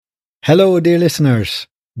Hello, dear listeners.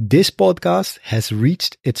 This podcast has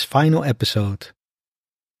reached its final episode.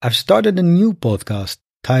 I've started a new podcast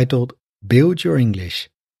titled Build Your English,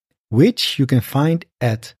 which you can find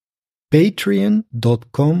at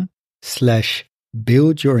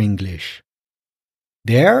patreon.com/buildyourenglish.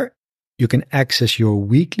 There, you can access your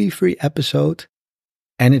weekly free episode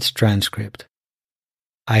and its transcript.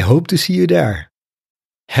 I hope to see you there.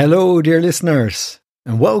 Hello, dear listeners,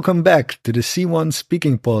 and welcome back to the C1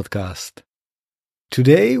 Speaking Podcast.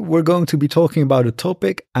 Today, we're going to be talking about a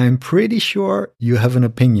topic I'm pretty sure you have an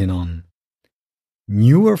opinion on.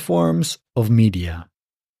 Newer forms of media.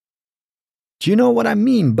 Do you know what I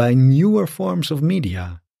mean by newer forms of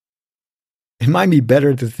media? It might be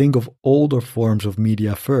better to think of older forms of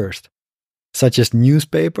media first, such as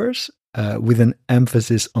newspapers, with an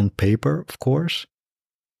emphasis on paper, of course,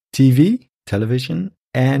 TV, television,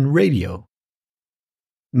 and radio.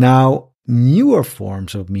 Now, newer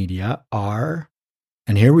forms of media are,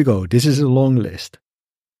 and here we go, this is a long list.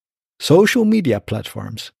 Social media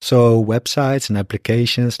platforms, so websites and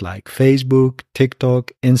applications like Facebook,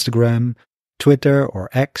 TikTok, Instagram, Twitter or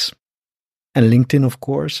X, and LinkedIn, of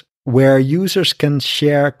course, where users can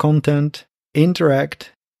share content,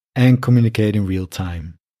 interact, and communicate in real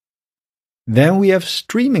time. Then we have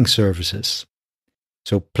streaming services,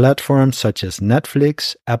 so platforms such as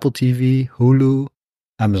Netflix, Apple TV, Hulu,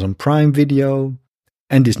 Amazon Prime Video,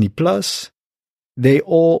 and Disney Plus. They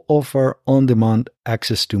all offer on-demand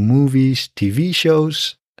access to movies, TV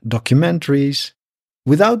shows, documentaries,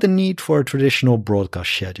 without the need for traditional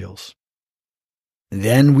broadcast schedules.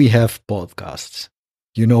 Then we have podcasts.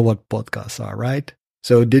 You know what podcasts are, right?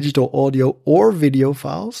 So digital audio or video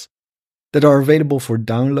files that are available for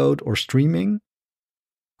download or streaming,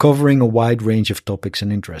 covering a wide range of topics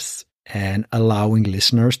and interests, and allowing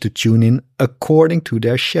listeners to tune in according to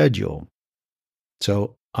their schedule.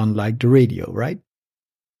 So, unlike the radio, right?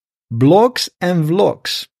 Blogs and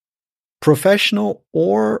vlogs, professional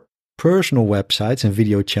or personal websites and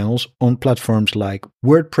video channels on platforms like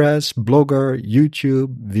WordPress, Blogger,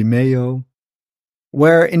 YouTube, Vimeo,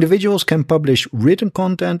 where individuals can publish written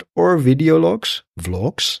content or video logs,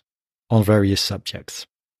 vlogs, on various subjects.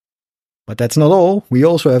 But that's not all. We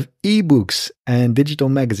also have ebooks and digital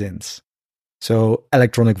magazines. So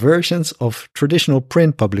electronic versions of traditional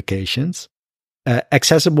print publications,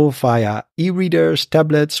 accessible via e-readers,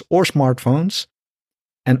 tablets, or smartphones,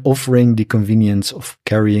 and offering the convenience of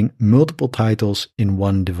carrying multiple titles in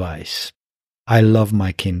one device. I love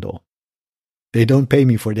my Kindle. They don't pay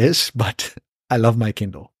me for this, but I love my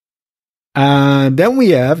Kindle. Then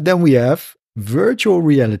we have virtual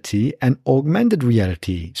reality and augmented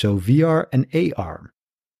reality, so VR and AR.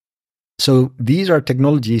 So these are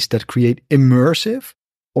technologies that create immersive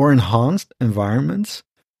or enhanced environments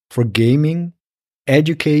for gaming,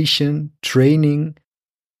 education, training,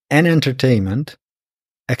 and entertainment,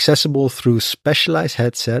 accessible through specialized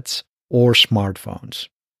headsets or smartphones.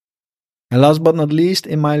 And last but not least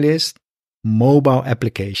in my list, mobile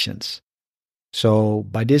applications. So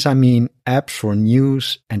by this I mean apps for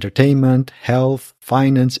news, entertainment, health,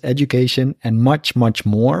 finance, education, and much, much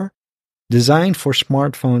more, designed for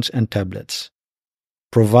smartphones and tablets,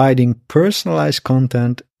 providing personalized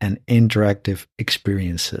content and interactive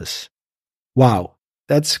experiences. Wow,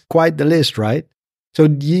 that's quite the list, right? So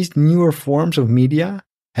these newer forms of media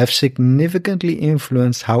have significantly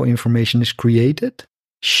influenced how information is created,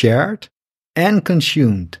 shared, and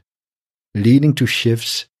consumed, leading to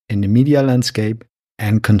shifts in the media landscape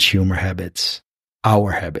and consumer habits,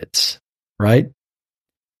 our habits, right?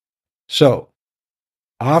 So,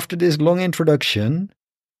 after this long introduction,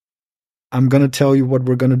 I'm going to tell you what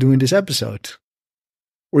we're going to do in this episode.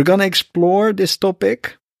 We're going to explore this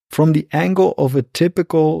topic from the angle of a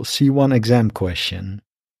typical C1 exam question.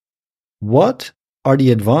 What are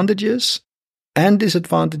the advantages and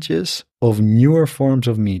disadvantages of newer forms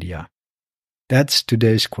of media? That's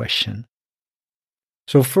today's question.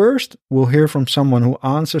 So first, we'll hear from someone who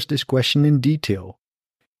answers this question in detail.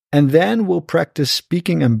 And then we'll practice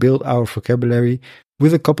speaking and build our vocabulary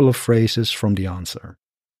with a couple of phrases from the answer.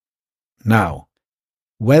 Now,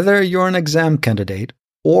 whether you're an exam candidate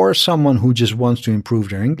or someone who just wants to improve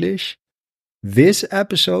their English, this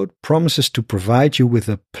episode promises to provide you with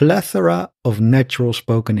a plethora of natural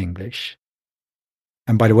spoken English.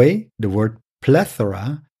 And by the way, the word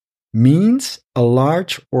plethora means a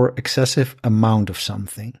large or excessive amount of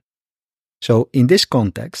something. So in this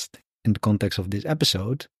context, in the context of this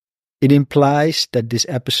episode, it implies that this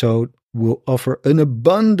episode will offer an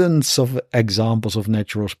abundance of examples of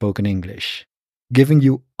natural spoken English, giving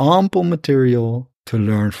you ample material to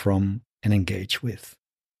learn from and engage with.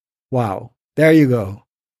 Wow, there you go.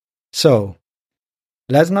 So,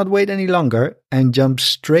 let's not wait any longer and jump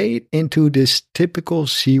straight into this typical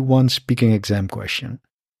C1 speaking exam question.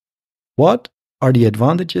 What are the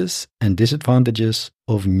advantages and disadvantages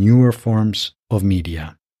of newer forms of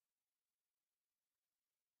media?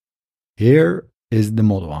 Here is the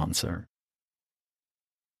model answer.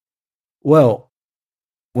 Well,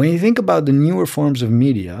 when you think about the newer forms of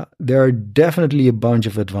media, there are definitely a bunch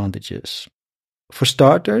of advantages. For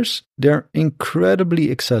starters, they're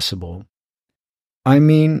incredibly accessible. I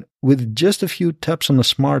mean, with just a few taps on a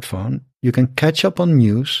smartphone, you can catch up on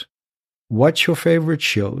news, watch your favorite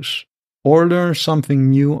shows, or learn something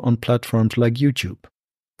new on platforms like YouTube,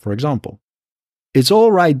 for example. It's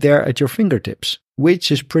all right there at your fingertips,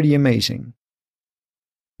 which is pretty amazing.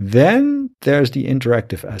 Then there's the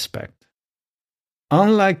interactive aspect.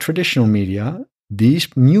 Unlike traditional media, these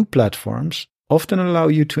new platforms often allow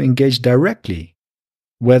you to engage directly,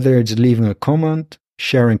 whether it's leaving a comment,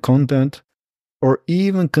 sharing content, or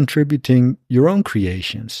even contributing your own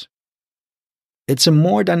creations. It's a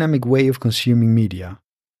more dynamic way of consuming media,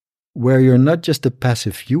 where you're not just a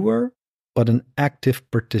passive viewer, but an active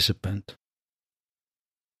participant.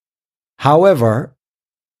 However,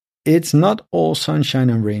 it's not all sunshine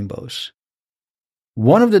and rainbows.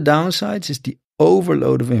 One of the downsides is the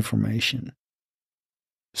overload of information.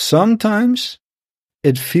 Sometimes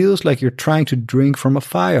it feels like you're trying to drink from a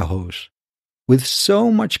fire hose, with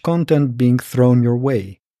so much content being thrown your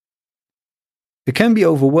way. It can be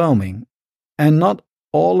overwhelming, and not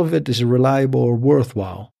all of it is reliable or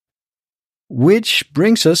worthwhile. Which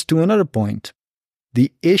brings us to another point,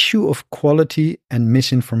 the issue of quality and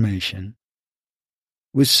misinformation.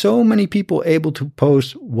 With so many people able to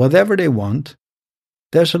post whatever they want,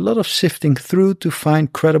 there's a lot of sifting through to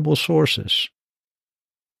find credible sources.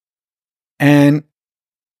 And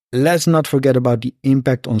let's not forget about the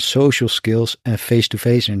impact on social skills and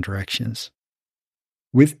face-to-face interactions.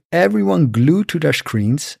 With everyone glued to their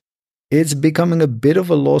screens, it's becoming a bit of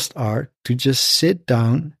a lost art to just sit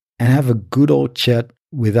down and have a good old chat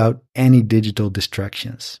without any digital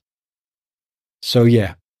distractions. So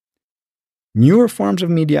yeah, newer forms of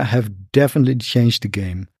media have definitely changed the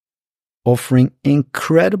game, offering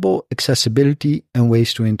incredible accessibility and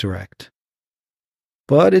ways to interact.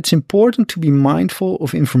 But it's important to be mindful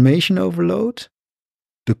of information overload,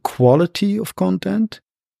 the quality of content,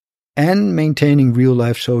 and maintaining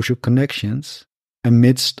real-life social connections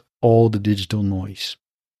amidst all the digital noise.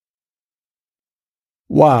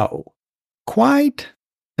 Wow, quite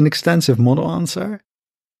an extensive model answer,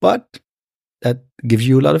 but that gives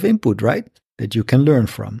you a lot of input, right? That you can learn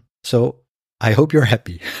from. So I hope you're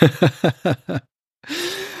happy.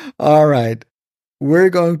 All right, we're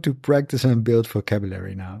going to practice and build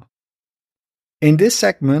vocabulary now. In this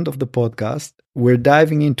segment of the podcast, we're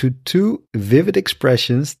diving into 2 vivid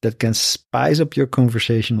expressions that can spice up your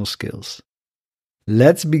conversational skills.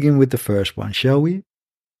 Let's begin with the first one, shall we?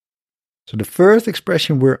 So the first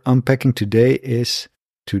expression we're unpacking today is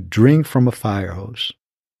to drink from a fire hose.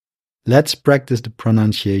 Let's practice the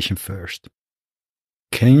pronunciation first.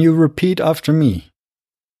 Can you repeat after me?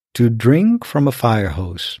 To drink from a fire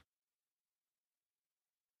hose.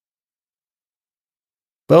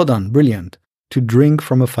 Well done, brilliant. To drink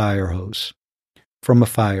from a fire hose. From a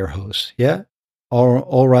fire hose, yeah? Or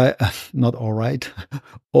all right, not all right.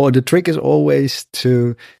 Or the trick is always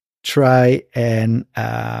to try and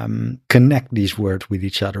connect these words with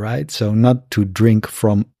each other, right? So not to drink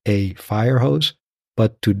from a fire hose,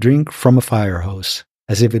 but to drink from a fire hose,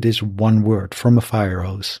 as if it is one word, from a fire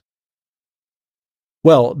hose.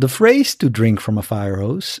 Well, the phrase to drink from a fire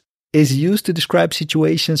hose is used to describe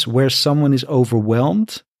situations where someone is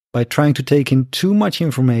overwhelmed by trying to take in too much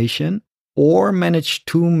information or manage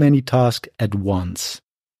too many tasks at once.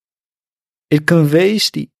 It conveys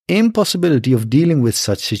the impossibility of dealing with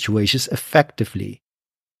such situations effectively,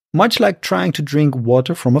 much like trying to drink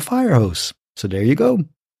water from a fire hose. So there you go.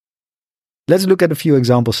 Let's look at a few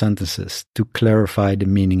example sentences to clarify the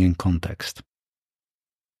meaning and context.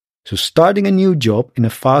 So starting a new job in a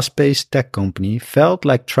fast-paced tech company felt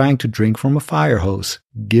like trying to drink from a fire hose,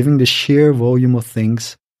 given the sheer volume of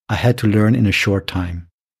things I had to learn in a short time.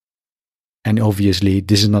 And obviously,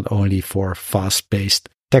 this is not only for fast-paced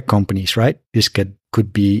tech companies, right? This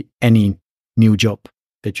could be any new job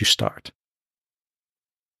that you start.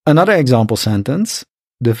 Another example sentence,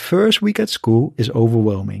 the first week at school is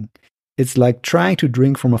overwhelming. It's like trying to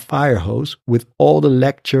drink from a fire hose with all the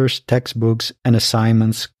lectures, textbooks, and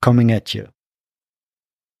assignments coming at you.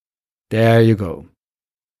 There you go.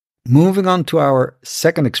 Moving on to our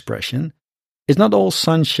second expression, it's not all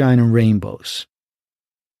sunshine and rainbows.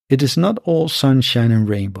 It is not all sunshine and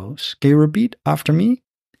rainbows. Can you repeat after me?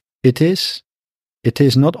 It is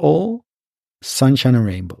not all sunshine and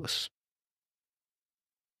rainbows.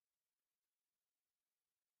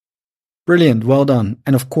 Brilliant, well done.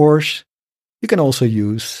 And of course, you can also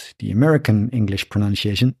use the American English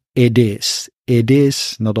pronunciation. It is. It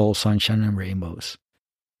is not all sunshine and rainbows.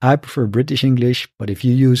 I prefer British English, but if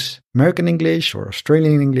you use American English or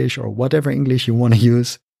Australian English or whatever English you want to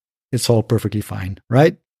use, it's all perfectly fine,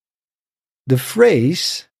 right? The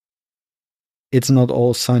phrase, it's not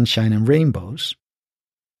all sunshine and rainbows,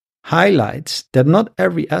 highlights that not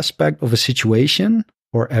every aspect of a situation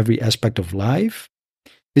or every aspect of life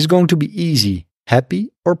is going to be easy, happy,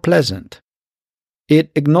 or pleasant.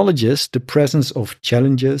 It acknowledges the presence of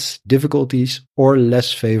challenges, difficulties, or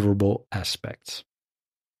less favorable aspects.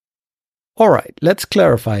 All right, let's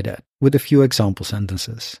clarify that with a few example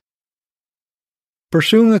sentences.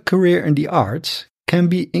 Pursuing a career in the arts can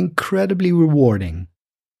be incredibly rewarding,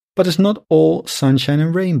 but it's not all sunshine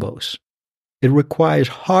and rainbows. It requires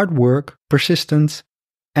hard work, persistence,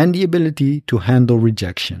 and the ability to handle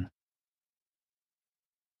rejection.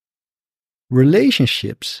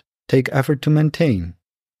 Relationships take effort to maintain.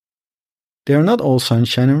 They are not all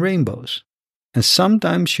sunshine and rainbows, and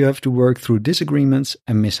sometimes you have to work through disagreements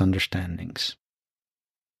and misunderstandings.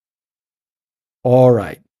 All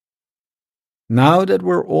right. Now that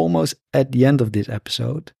we're almost at the end of this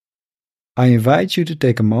episode, I invite you to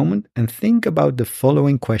take a moment and think about the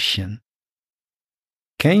following question.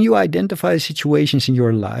 Can you identify situations in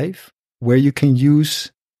your life where you can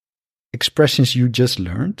use expressions you just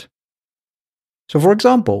learned? So, for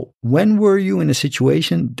example, when were you in a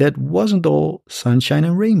situation that wasn't all sunshine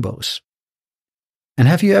and rainbows? And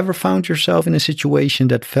have you ever found yourself in a situation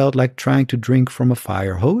that felt like trying to drink from a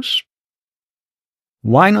fire hose?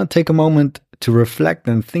 Why not take a moment to reflect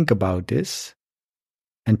and think about this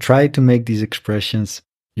and try to make these expressions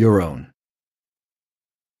your own?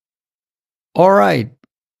 All right,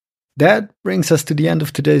 that brings us to the end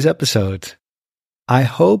of today's episode. I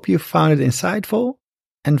hope you found it insightful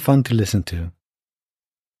and fun to listen to.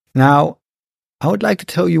 Now, I would like to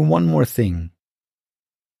tell you one more thing.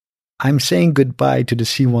 I'm saying goodbye to the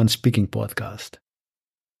C1 Speaking Podcast.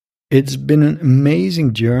 It's been an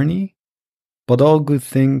amazing journey, but all good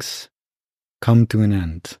things come to an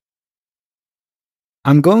end.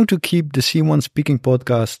 I'm going to keep the C1 Speaking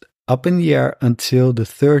Podcast up in the air until the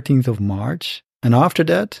 13th of March, and after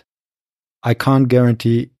that, I can't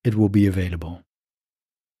guarantee it will be available.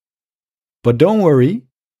 But don't worry,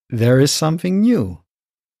 there is something new.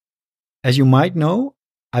 As you might know,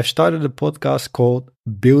 I've started a podcast called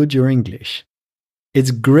Build Your English.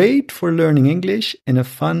 It's great for learning English in a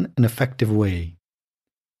fun and effective way.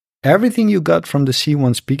 Everything you got from the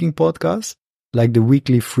C1 Speaking Podcast, like the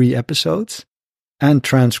weekly free episodes and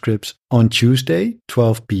transcripts on Tuesday,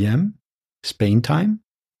 12 p.m. Spain time,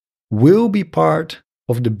 will be part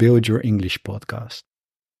of the Build Your English podcast.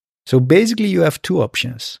 So basically you have two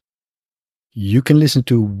options. You can listen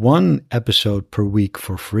to one episode per week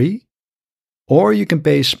for free, or you can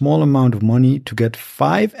pay a small amount of money to get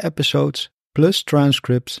 5 episodes plus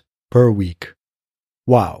transcripts per week.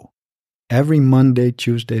 Wow! Every Monday,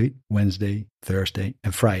 Tuesday, Wednesday, Thursday,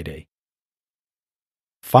 and Friday.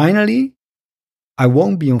 Finally, I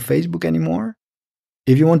won't be on Facebook anymore.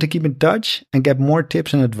 If you want to keep in touch and get more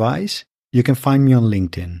tips and advice, you can find me on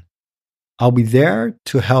LinkedIn. I'll be there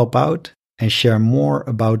to help out and share more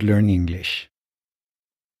about learning English.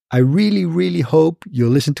 I really hope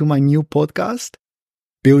you'll listen to my new podcast,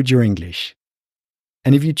 Build Your English.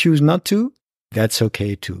 And if you choose not to, that's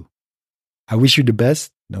okay too. I wish you the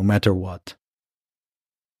best no matter what.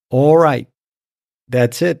 All right,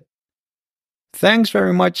 that's it. Thanks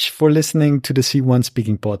very much for listening to the C1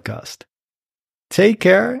 Speaking Podcast. Take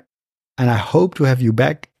care, and I hope to have you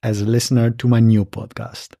back as a listener to my new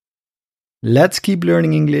podcast. Let's keep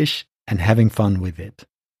learning English and having fun with it.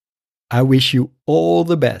 I wish you all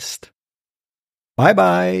the best.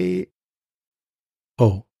 Bye-bye.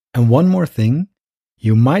 Oh, and one more thing.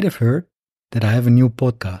 You might have heard that I have a new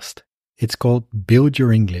podcast. It's called Build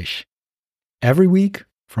Your English. Every week,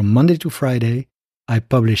 from Monday to Friday, I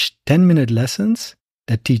publish 10-minute lessons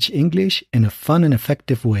that teach English in a fun and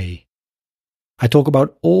effective way. I talk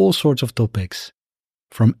about all sorts of topics,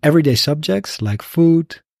 from everyday subjects like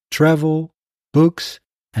food, travel, books,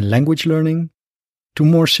 and language learning, to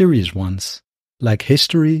more serious ones like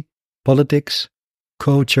history, politics,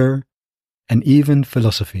 culture, and even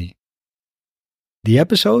philosophy. The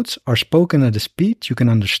episodes are spoken at a speed you can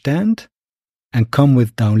understand and come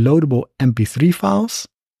with downloadable MP3 files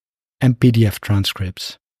and PDF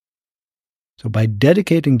transcripts. So by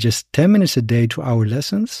dedicating just 10 minutes a day to our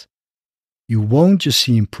lessons, you won't just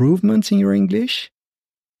see improvements in your English,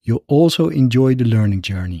 you'll also enjoy the learning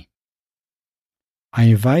journey. I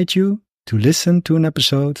invite you to listen to an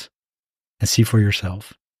episode and see for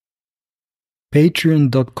yourself.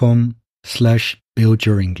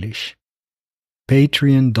 Patreon.com/buildyourenglish.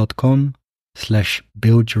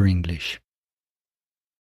 Patreon.com/buildyourenglish.